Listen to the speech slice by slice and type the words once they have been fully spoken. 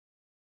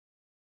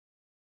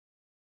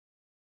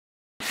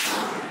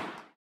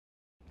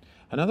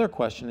Another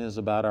question is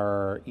about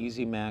our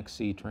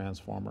EXMAXC LED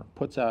transformer.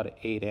 Puts out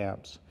 8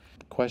 amps.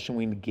 The question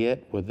we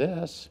get with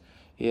this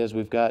is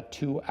we've got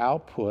 2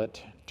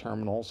 output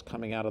terminals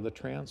coming out of the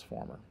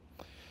transformer.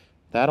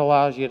 That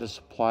allows you to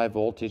supply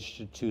voltage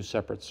to 2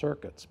 separate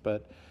circuits,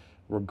 but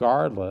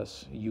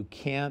regardless, you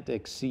can't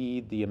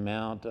exceed the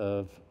amount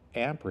of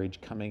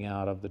amperage coming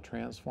out of the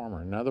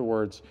transformer. In other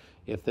words,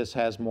 if this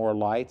has more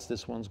lights,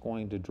 this one's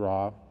going to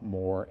draw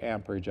more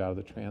amperage out of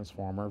the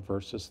transformer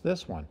versus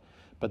this one.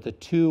 But the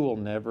 2 will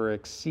never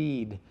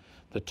exceed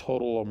the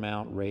total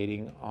amount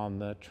rating on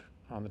the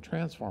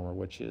transformer,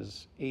 which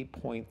is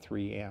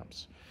 8.3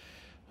 amps.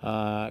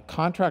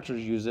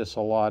 Contractors use this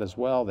a lot as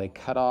well. They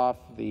cut off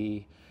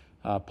the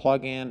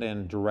plug-in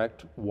and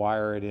direct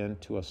wire it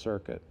into a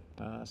circuit.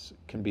 It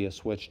can be a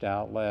switched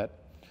outlet,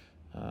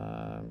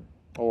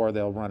 or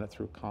they'll run it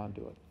through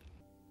conduit.